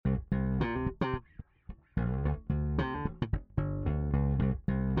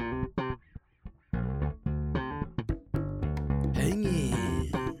Hang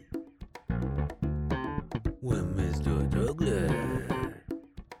in. With Mr. Douglas.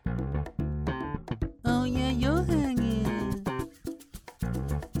 Oh yeah, you're hanging.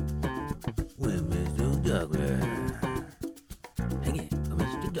 With Mr. Douglas. Hang in with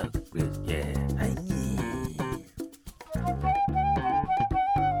Mr. Douglas. Yeah, hang in.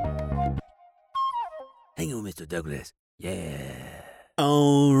 Hang in with Mr. Douglas. Yeah.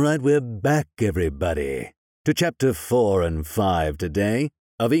 All right, we're back, everybody, to Chapter 4 and 5 today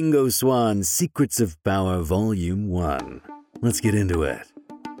of Ingo Swann's Secrets of Power, Volume 1. Let's get into it.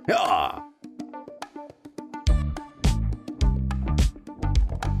 Ah!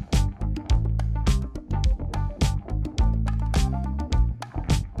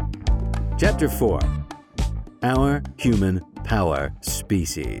 Chapter 4. Our Human Power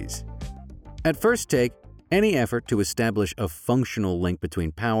Species. At first take, any effort to establish a functional link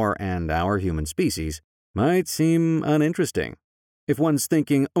between power and our human species might seem uninteresting. If one's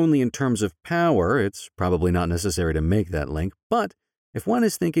thinking only in terms of power, it's probably not necessary to make that link, but if one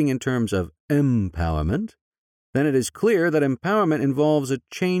is thinking in terms of empowerment, then it is clear that empowerment involves a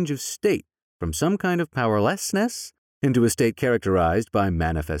change of state from some kind of powerlessness into a state characterized by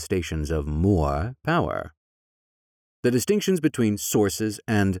manifestations of more power. The distinctions between sources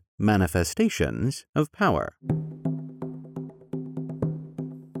and manifestations of power.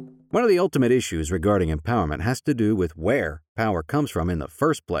 One of the ultimate issues regarding empowerment has to do with where power comes from in the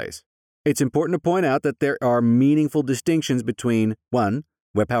first place. It's important to point out that there are meaningful distinctions between 1.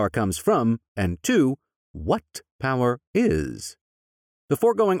 Where power comes from, and 2. What power is. The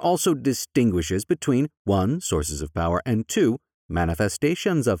foregoing also distinguishes between 1. Sources of power, and 2.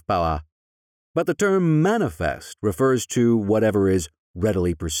 Manifestations of power. But the term manifest refers to whatever is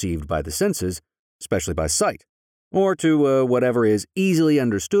readily perceived by the senses, especially by sight, or to whatever is easily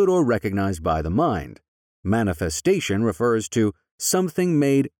understood or recognized by the mind. Manifestation refers to something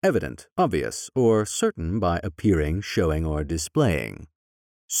made evident, obvious, or certain by appearing, showing, or displaying.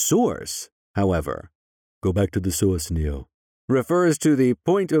 Source, however, go back to the source, Neo, refers to the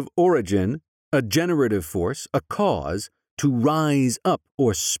point of origin, a generative force, a cause, to rise up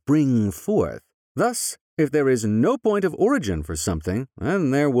or spring forth. Thus, if there is no point of origin for something,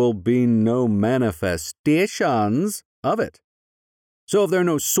 then there will be no manifestations of it. So if there are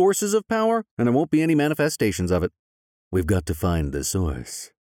no sources of power, then there won't be any manifestations of it. We've got to find the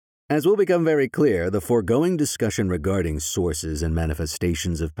source. As will become very clear, the foregoing discussion regarding sources and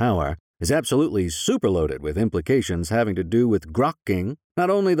manifestations of power is absolutely superloaded with implications having to do with grokking not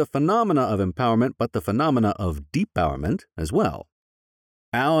only the phenomena of empowerment, but the phenomena of depowerment as well.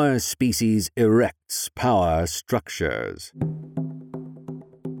 Our species erects power structures.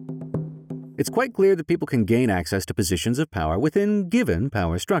 It's quite clear that people can gain access to positions of power within given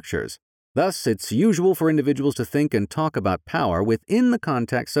power structures. Thus, it's usual for individuals to think and talk about power within the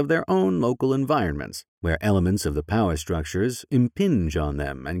context of their own local environments, where elements of the power structures impinge on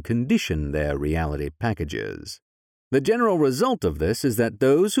them and condition their reality packages. The general result of this is that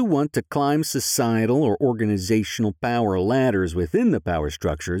those who want to climb societal or organizational power ladders within the power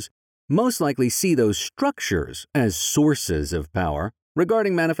structures most likely see those structures as sources of power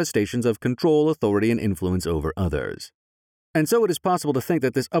regarding manifestations of control, authority, and influence over others. And so it is possible to think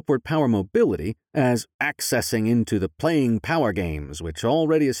that this upward power mobility as accessing into the playing power games which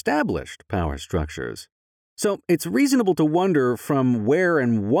already established power structures. So it's reasonable to wonder from where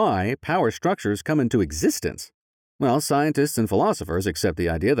and why power structures come into existence. Well, scientists and philosophers accept the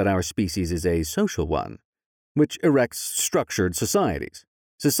idea that our species is a social one, which erects structured societies.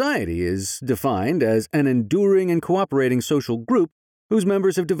 Society is defined as an enduring and cooperating social group whose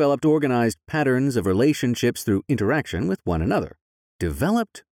members have developed organized patterns of relationships through interaction with one another.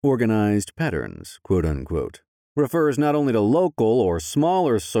 Developed organized patterns, quote unquote, refers not only to local or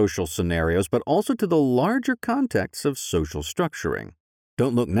smaller social scenarios, but also to the larger contexts of social structuring.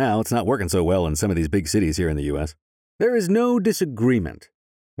 Don't look now, it's not working so well in some of these big cities here in the U.S. There is no disagreement.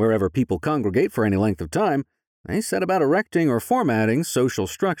 Wherever people congregate for any length of time, they set about erecting or formatting social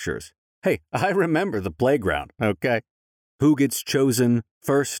structures. Hey, I remember the playground, okay? Who gets chosen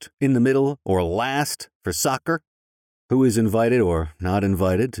first, in the middle, or last for soccer? Who is invited or not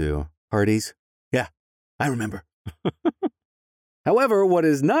invited to parties? Yeah, I remember. However, what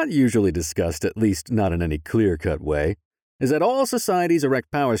is not usually discussed, at least not in any clear-cut way, is that all societies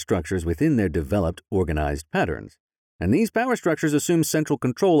erect power structures within their developed, organized patterns. And these power structures assume central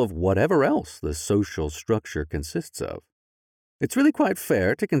control of whatever else the social structure consists of. It's really quite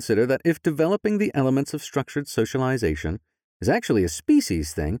fair to consider that if developing the elements of structured socialization is actually a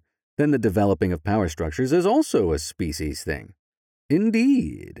species thing, then the developing of power structures is also a species thing.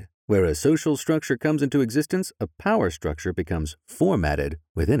 Indeed, Where a social structure comes into existence, a power structure becomes formatted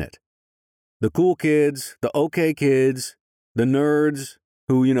within it. The cool kids, the okay kids, the nerds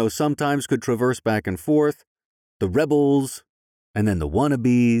who, sometimes could traverse back and forth, the rebels, and then the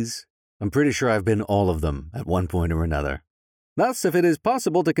wannabes. I'm pretty sure I've been all of them at one point or another. Thus, if it is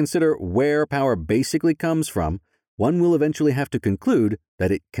possible to consider where power basically comes from, one will eventually have to conclude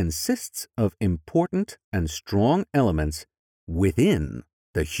that it consists of important and strong elements within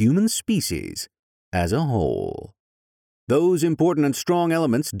the human species as a whole. Those important and strong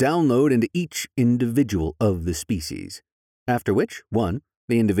elements download into each individual of the species, after which, 1,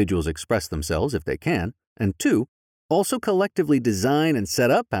 the individuals express themselves if they can, and 2, also collectively design and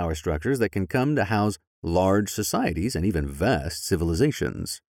set up power structures that can come to house large societies and even vast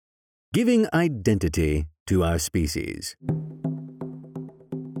civilizations, giving identity to our species.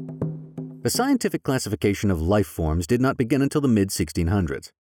 The scientific classification of life forms did not begin until the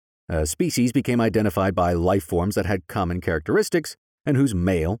mid-1600s. A species became identified by life forms that had common characteristics and whose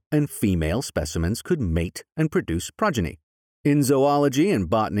male and female specimens could mate and produce progeny. In zoology and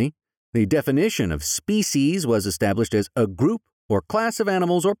botany, the definition of species was established as a group or class of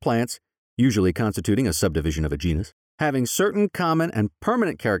animals or plants, usually constituting a subdivision of a genus, having certain common and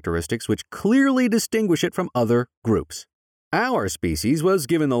permanent characteristics which clearly distinguish it from other groups. Our species was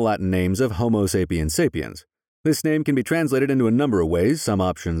given the Latin names of Homo sapiens sapiens. This name can be translated into a number of ways. Some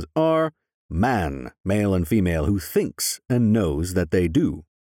options are man, male and female, who thinks and knows that they do.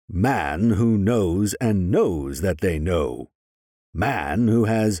 Man who knows and knows that they know. Man who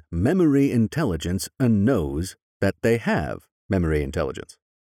has memory intelligence and knows that they have memory intelligence.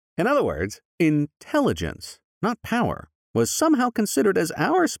 In other words, intelligence, not power, was somehow considered as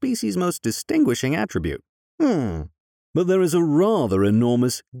our species' most distinguishing attribute. But there is a rather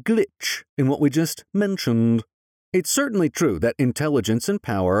enormous glitch in what we just mentioned. It's certainly true that intelligence and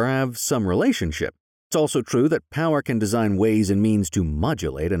power have some relationship. It's also true that power can design ways and means to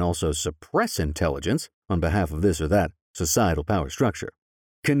modulate and also suppress intelligence on behalf of this or that societal power structure.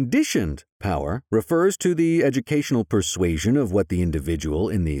 Conditioned power refers to the educational persuasion of what the individual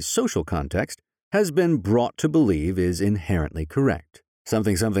in the social context has been brought to believe is inherently correct.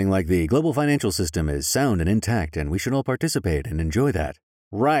 Something like the global financial system is sound and intact and we should all participate and enjoy that.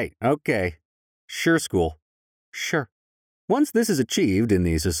 Right, okay. Sure, school. Sure. Once this is achieved in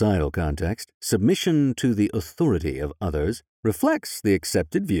the societal context, submission to the authority of others reflects the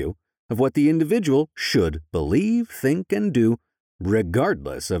accepted view of what the individual should believe, think, and do,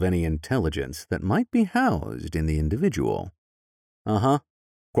 regardless of any intelligence that might be housed in the individual.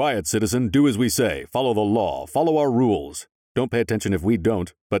 Quiet, citizen, do as we say, follow the law, follow our rules. Don't pay attention if we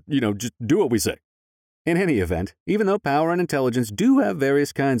don't, but, just do what we say. In any event, even though power and intelligence do have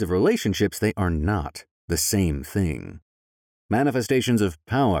various kinds of relationships, they are not the same thing. Manifestations of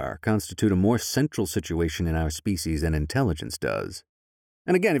power constitute a more central situation in our species than intelligence does.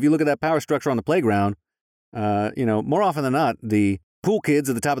 And again, if you look at that power structure on the playground, more often than not, the cool kids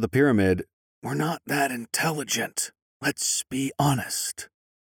at the top of the pyramid were not that intelligent. Let's be honest.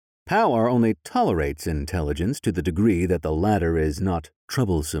 Power only tolerates intelligence to the degree that the latter is not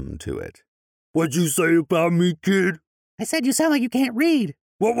troublesome to it. What'd you say about me, kid? I said you sound like you can't read.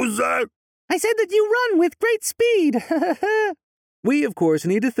 What was that? I said that you run with great speed. We, of course,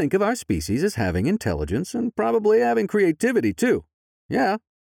 need to think of our species as having intelligence and probably having creativity, too. Yeah,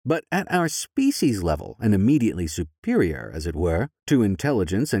 but at our species level and immediately superior, as it were, to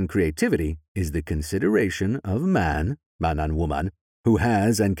intelligence and creativity is the consideration of man and woman, who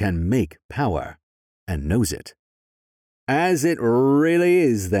has and can make power and knows it. As it really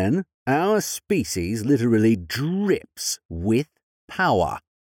is, then, our species literally drips with power.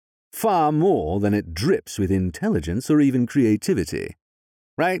 Far more than it drips with intelligence or even creativity.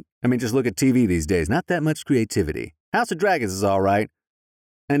 Right? I mean, just look at TV these days. Not that much creativity. House of Dragons is all right.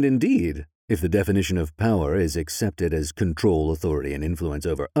 And indeed, if the definition of power is accepted as control, authority, and influence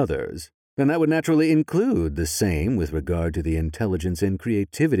over others, then that would naturally include the same with regard to the intelligence and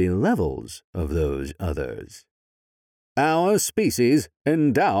creativity levels of those others. Our species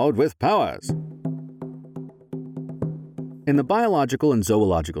endowed with powers. In the biological and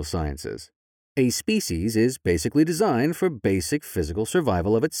zoological sciences, a species is basically designed for basic physical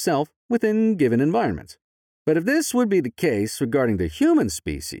survival of itself within given environments. But if this would be the case regarding the human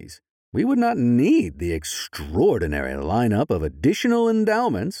species, we would not need the extraordinary lineup of additional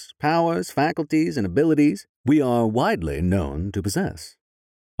endowments, powers, faculties, and abilities we are widely known to possess.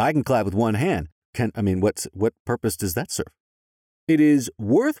 I can clap with one hand. What purpose does that serve? It is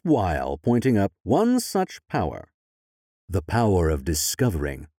worthwhile pointing up one such power, the power of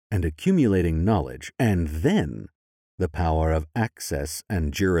discovering and accumulating knowledge, and then the power of access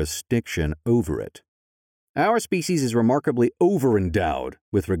and jurisdiction over it. Our species is remarkably overendowed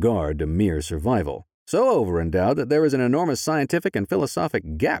with regard to mere survival, so overendowed that there is an enormous scientific and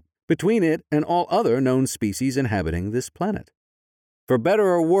philosophic gap between it and all other known species inhabiting this planet. For better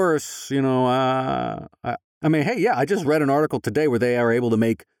or worse, I just read an article today where they are able to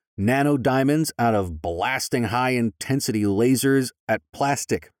make nanodiamonds out of blasting high-intensity lasers at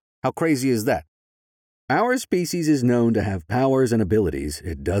plastic. How crazy is that? Our species is known to have powers and abilities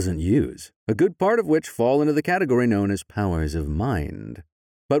it doesn't use, a good part of which fall into the category known as powers of mind,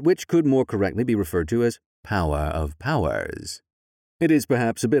 but which could more correctly be referred to as power of powers. It is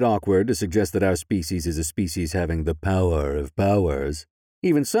perhaps a bit awkward to suggest that our species is a species having the power of powers.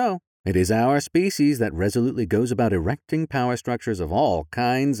 Even so, it is our species that resolutely goes about erecting power structures of all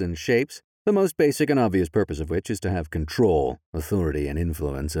kinds and shapes, the most basic and obvious purpose of which is to have control, authority, and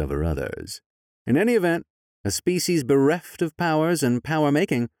influence over others. In any event, a species bereft of powers and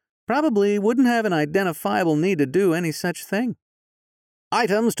power-making probably wouldn't have an identifiable need to do any such thing.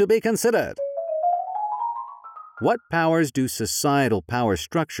 Items to be considered. What powers do societal power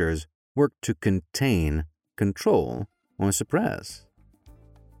structures work to contain, control, or suppress?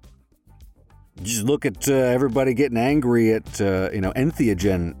 Just look at everybody getting angry at,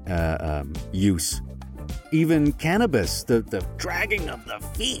 entheogen use. Even cannabis, the dragging of the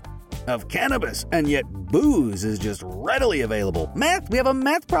feet of cannabis, and yet booze is just readily available. Meth, we have a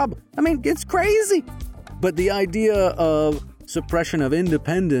meth problem. I mean, it's crazy. But the idea of suppression of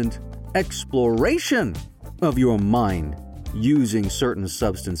independent exploration of your mind using certain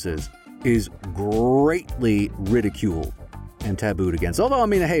substances is greatly ridiculed and tabooed against. Although,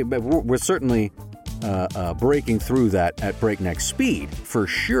 we're certainly breaking through that at breakneck speed, for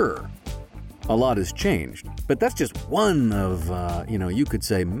sure. A lot has changed, but that's just one of, you could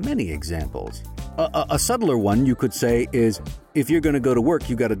say many examples. A subtler one, you could say, is if you're going to go to work,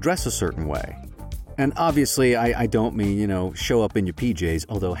 you got to dress a certain way. And obviously, I don't mean, show up in your PJs,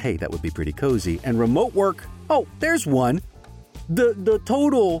 although, hey, that would be pretty cozy. And remote work, oh, there's one. The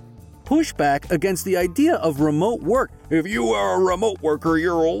total pushback against the idea of remote work. If you are a remote worker,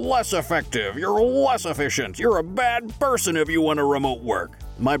 you're less effective, you're less efficient, you're a bad person if you want to remote work.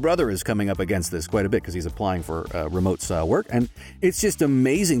 My brother is coming up against this quite a bit because he's applying for remote-style work, and it's just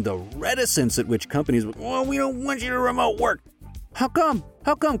amazing the reticence at which companies, well, we don't want you to remote work. How come?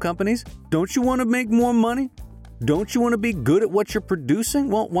 How come, companies? Don't you want to make more money? Don't you want to be good at what you're producing?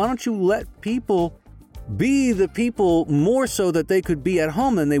 Well, why don't you let people be the people more so that they could be at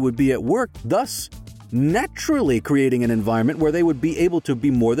home than they would be at work, thus naturally creating an environment where they would be able to be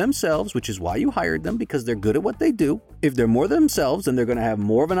more themselves, which is why you hired them, because they're good at what they do. If they're more themselves, then they're going to have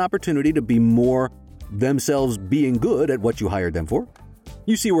more of an opportunity to be more themselves being good at what you hired them for.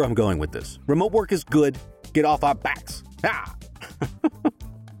 You see where I'm going with this. Remote work is good. Get off our backs. Ah!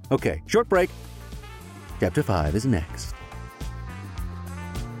 Okay, short break. Chapter 5 is next.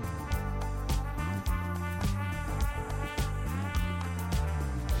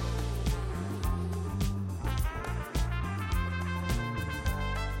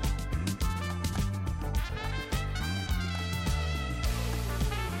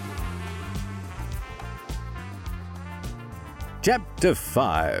 Chapter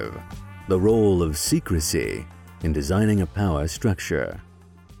 5. The Role of Secrecy in Designing a Power Structure.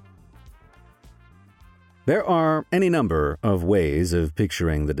 There are any number of ways of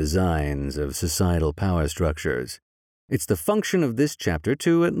picturing the designs of societal power structures. It's the function of this chapter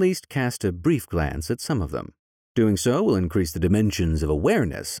to at least cast a brief glance at some of them. Doing so will increase the dimensions of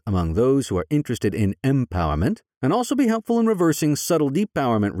awareness among those who are interested in empowerment and also be helpful in reversing subtle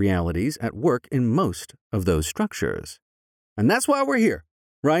depowerment realities at work in most of those structures. And that's why we're here,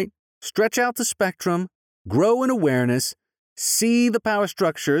 right? Stretch out the spectrum, grow in awareness, see the power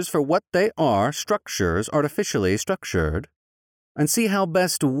structures for what they are, structures artificially structured, and see how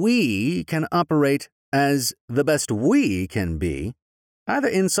best we can operate as the best we can be, either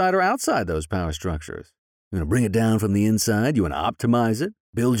inside or outside those power structures. You want to bring it down from the inside? You want to optimize it?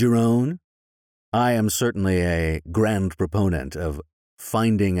 Build your own? I am certainly a grand proponent of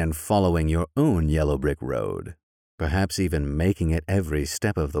finding and following your own yellow brick road. Perhaps even making it every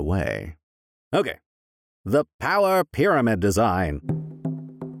step of the way. Okay, the power pyramid design.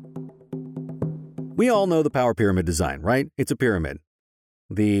 We all know the power pyramid design, right? It's a pyramid.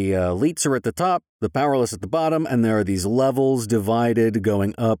 The elites are at the top, the powerless at the bottom, and there are these levels divided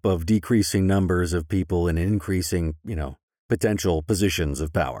going up of decreasing numbers of people in increasing, potential positions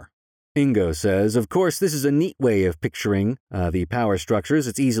of power. Ingo says, of course, this is a neat way of picturing the power structures.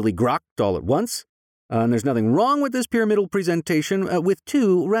 It's easily grokked all at once. And there's nothing wrong with this pyramidal presentation, with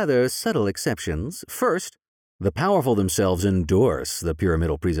two rather subtle exceptions. First, The powerful themselves endorse the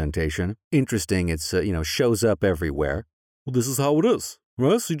pyramidal presentation. Interesting, it's, shows up everywhere. Well, this is how it is,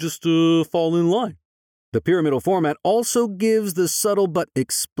 right? So you just fall in line. The pyramidal format also gives the subtle but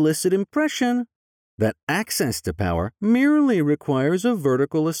explicit impression that access to power merely requires a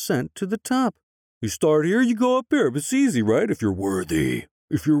vertical ascent to the top. You start here, you go up here. It's easy, right? If you're worthy,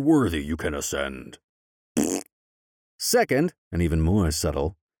 you can ascend. Second, and even more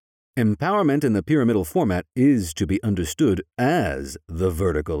subtle, empowerment in the pyramidal format is to be understood as the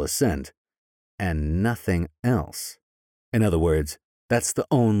vertical ascent, and nothing else. In other words, that's the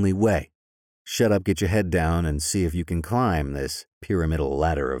only way. Shut up, get your head down, and see if you can climb this pyramidal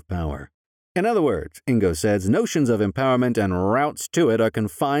ladder of power. In other words, Ingo says, notions of empowerment and routes to it are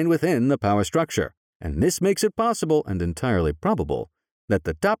confined within the power structure, and this makes it possible and entirely probable that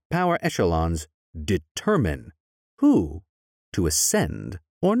the top power echelons determine who to ascend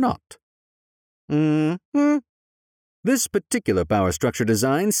or not. This particular power structure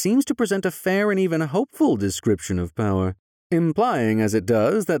design seems to present a fair and even hopeful description of power, implying as it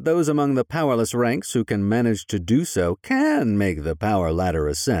does that those among the powerless ranks who can manage to do so can make the power ladder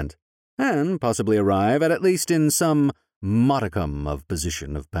ascent, and possibly arrive at least in some modicum of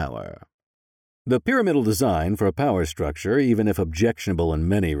position of power. The pyramidal design for a power structure, even if objectionable in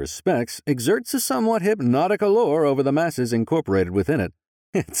many respects, exerts a somewhat hypnotic allure over the masses incorporated within it.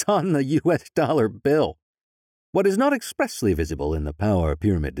 It's on the US dollar bill. What is not expressly visible in the power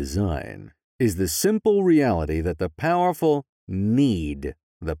pyramid design is the simple reality that the powerful need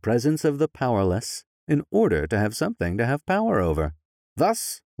the presence of the powerless in order to have something to have power over.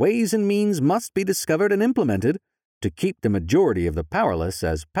 Thus, ways and means must be discovered and implemented to keep the majority of the powerless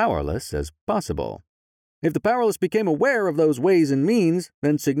as possible. If the powerless became aware of those ways and means,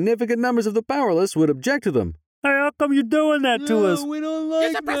 then significant numbers of the powerless would object to them. Hey, how come you're doing that to us? We don't like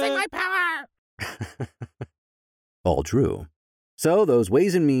You're suppressing my power! All true. So those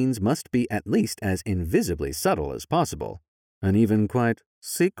ways and means must be at least as invisibly subtle as possible, and even quite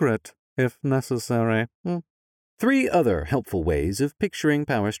secret if necessary. 3 other helpful ways of picturing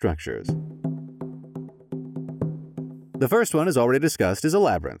power structures. The first one, as already discussed, is a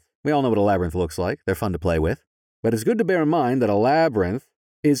labyrinth. We all know what a labyrinth looks like. They're fun to play with. But it's good to bear in mind that a labyrinth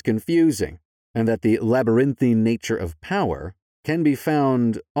is confusing, and that the labyrinthine nature of power can be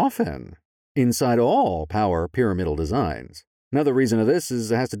found often inside all power pyramidal designs. Another reason of this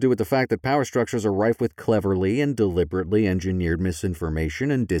has to do with the fact that power structures are rife with cleverly and deliberately engineered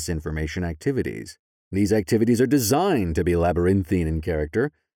misinformation and disinformation activities. These activities are designed to be labyrinthine in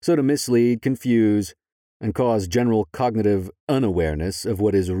character, so to mislead, confuse, and cause general cognitive unawareness of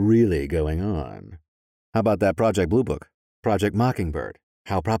what is really going on. How about that Project Blue Book? Project Mockingbird?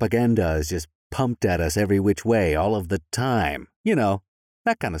 How propaganda is just pumped at us every which way all of the time. You know,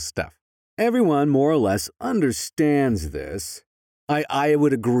 that kind of stuff. Everyone more or less understands this. I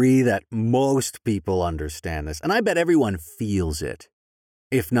would agree that most people understand this, and I bet everyone feels it,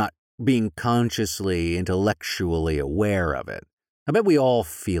 if not being consciously, intellectually aware of it. I bet we all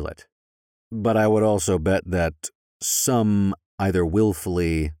feel it. But I would also bet that some either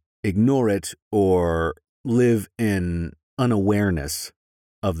willfully ignore it or live in unawareness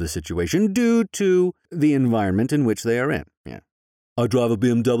of the situation due to the environment in which they are in. Yeah. I drive a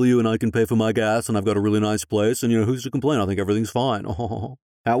BMW and I can pay for my gas and I've got a really nice place and, who's to complain? I think everything's fine.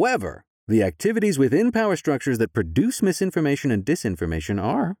 However, the activities within power structures that produce misinformation and disinformation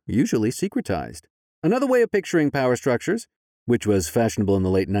are usually secretized. Another way of picturing power structures, which was fashionable in the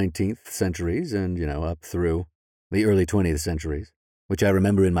late 19th centuries and, up through the early 20th centuries, which I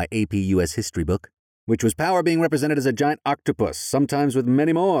remember in my AP US history book, which was power being represented as a giant octopus, sometimes with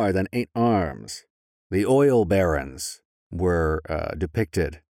many more than 8 arms. The oil barons were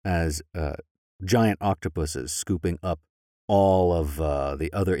depicted as giant octopuses scooping up all of the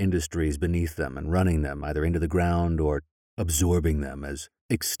other industries beneath them and running them either into the ground or absorbing them as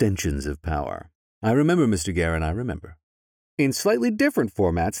extensions of power. I remember, Mr. Guerin, I remember. In slightly different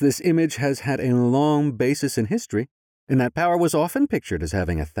formats, this image has had a long basis in history, in that power was often pictured as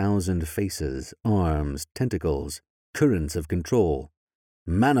having 1,000 faces, arms, tentacles, currents of control,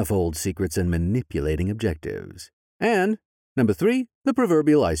 manifold secrets, and manipulating objectives. And, number 3, the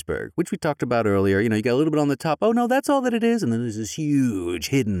proverbial iceberg, which we talked about earlier. You got a little bit on the top. Oh, no, that's all that it is. And then there's this huge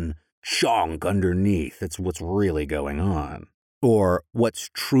hidden chunk underneath. That's what's really going on. Or what's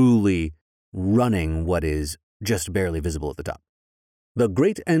truly running what is just barely visible at the top. The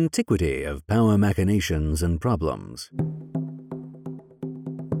great antiquity of power machinations and problems.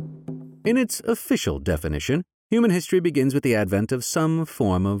 In its official definition, human history begins with the advent of some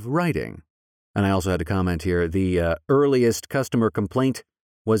form of writing. And I also had to comment here, the earliest customer complaint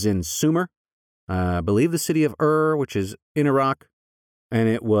was in Sumer, I believe the city of which is in Iraq, and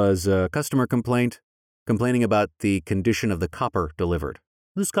it was a customer complaining about the condition of the copper delivered.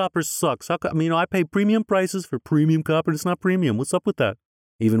 This copper sucks. How come, I pay premium prices for premium copper and it's not premium. What's up with that?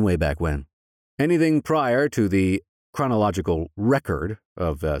 Even way back when. Anything prior to the chronological record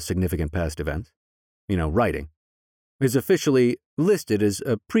of significant past events, writing, is officially listed as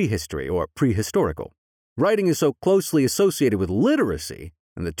a prehistory or prehistorical. Writing is so closely associated with literacy,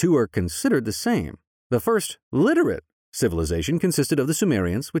 and the two are considered the same. The first literate civilization consisted of the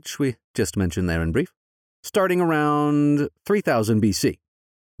Sumerians, which we just mentioned there in brief, starting around 3000 BC.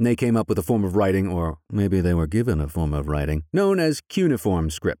 They came up with a form of writing, or maybe they were given a form of writing, known as cuneiform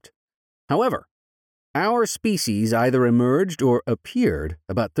script. However, our species either emerged or appeared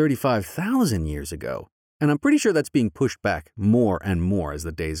about 35,000 years ago, and I'm pretty sure that's being pushed back more and more as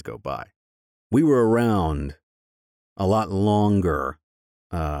the days go by. We were around a lot longer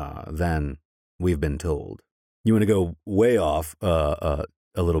than we've been told. You want to go way off a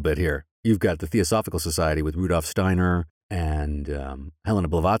little bit here. You've got the Theosophical Society with Rudolf Steiner and Helena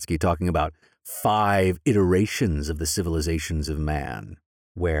Blavatsky talking about 5 iterations of the civilizations of man,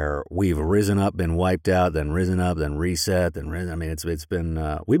 where we've risen up, been wiped out, then risen up, then reset, then risen. It's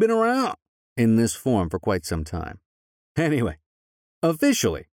been we've been around in this form for quite some time. Anyway,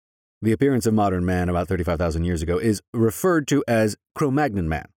 officially, the appearance of modern man about 35,000 years ago is referred to as Cro-Magnon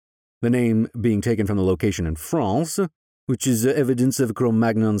man, the name being taken from the location in France, which is evidence of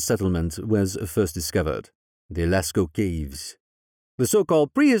Cro-Magnon settlement was first discovered, the Lascaux Caves. The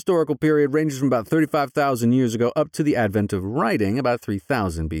so-called prehistorical period ranges from about 35,000 years ago up to the advent of writing about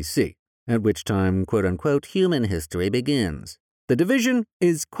 3000 BC, at which time, quote-unquote, human history begins. The division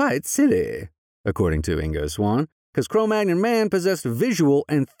is quite silly, according to Ingo Swann, because Cro-Magnon man possessed visual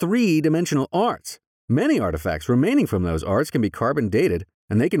and 3-dimensional arts. Many artifacts remaining from those arts can be carbon dated,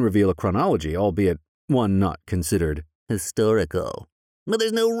 and they can reveal a chronology, albeit one not considered historical. But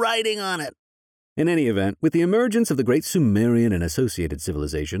there's no writing on it. In any event, with the emergence of the great Sumerian and associated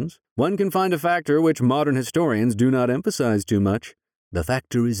civilizations, one can find a factor which modern historians do not emphasize too much. The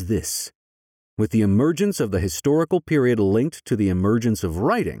factor is this. With the emergence of the historical period linked to the emergence of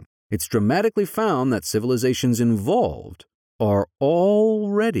writing, it's dramatically found that civilizations involved are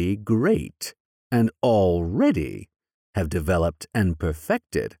already great and already have developed and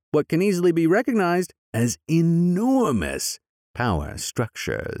perfected what can easily be recognized as enormous power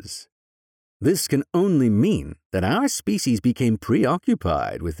structures. This can only mean that our species became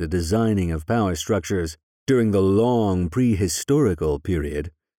preoccupied with the designing of power structures during the long prehistorical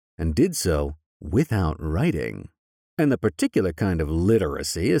period and did so without writing, and the particular kind of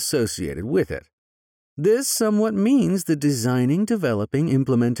literacy associated with it. This somewhat means the designing, developing,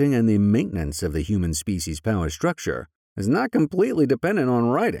 implementing, and the maintenance of the human species' power structure is not completely dependent on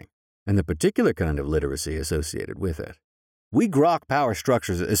writing, and the particular kind of literacy associated with it. We grok power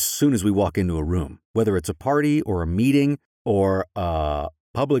structures as soon as we walk into a room, whether it's a party or a meeting or a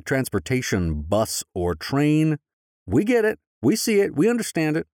public transportation bus or train. We get it, we see it, we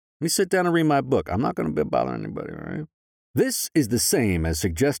understand it. Let me sit down and read my book. I'm not going to be bothering anybody, right? This is the same as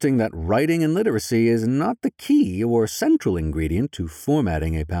suggesting that writing and literacy is not the key or central ingredient to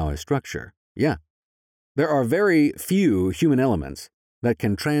formatting a power structure. Yeah, there are very few human elements that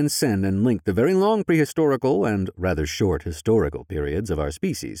can transcend and link the very long prehistorical and rather short historical periods of our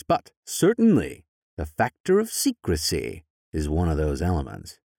species, but certainly the factor of secrecy is one of those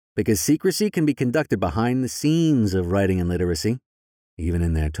elements, because secrecy can be conducted behind the scenes of writing and literacy, even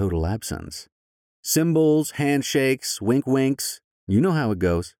in their total absence. Symbols, handshakes, wink-winks, you know how it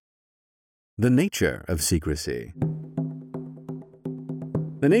goes. The nature of secrecy.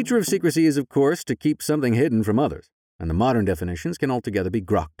 The nature of secrecy is, of course, to keep something hidden from others, and the modern definitions can altogether be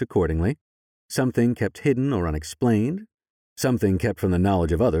grokked accordingly. Something kept hidden or unexplained, something kept from the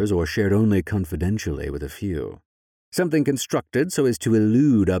knowledge of others or shared only confidentially with a few, something constructed so as to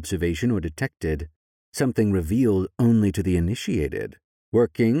elude observation or detected, something revealed only to the initiated,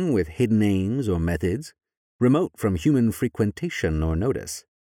 working with hidden aims or methods, remote from human frequentation or notice,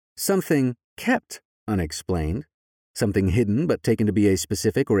 something kept unexplained, something hidden but taken to be a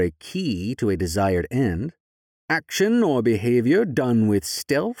specific or a key to a desired end, action or behavior done with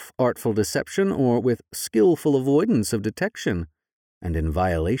stealth, artful deception, or with skillful avoidance of detection, and in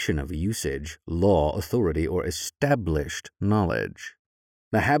violation of usage, law, authority, or established knowledge.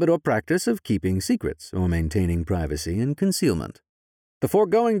 The habit or practice of keeping secrets or maintaining privacy and concealment. The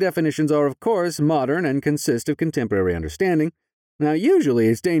foregoing definitions are, of course, modern and consist of contemporary understanding. Now, usually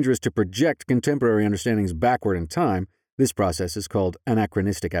it's dangerous to project contemporary understandings backward in time. This process is called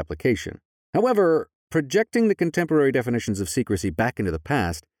anachronistic application. However, projecting the contemporary definitions of secrecy back into the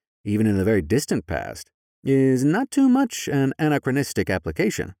past even in the very distant past, is not too much an anachronistic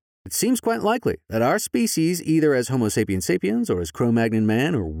application. It seems quite likely that our species, either as Homo sapiens sapiens or as Cro-Magnon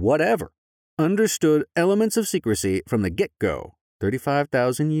man or whatever, understood elements of secrecy from the get-go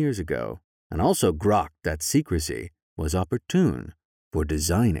 35,000 years ago, and also grokked that secrecy was opportune for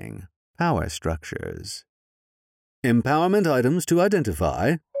designing power structures. Empowerment items to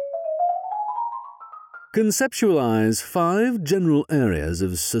identify. Conceptualize 5 general areas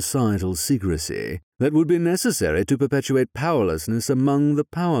of societal secrecy that would be necessary to perpetuate powerlessness among the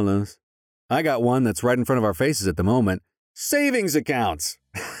powerless. I got one that's right in front of our faces at the moment. Savings accounts!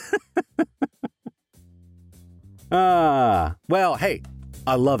 Well, hey,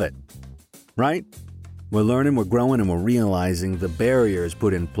 I love it. Right? We're learning, we're growing, and we're realizing the barriers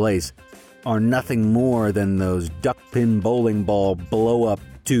put in place are nothing more than those duckpin bowling ball blow-up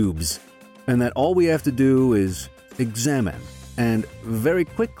tubes, and that all we have to do is examine, and very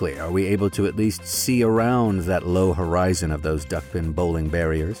quickly are we able to at least see around that low horizon of those duckpin bowling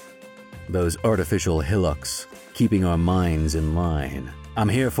barriers, those artificial hillocks, keeping our minds in line. I'm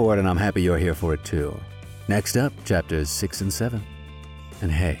here for it, and I'm happy you're here for it too. Next up, chapters 6 and 7.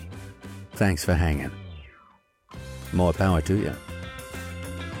 And hey, thanks for hanging. More power to you.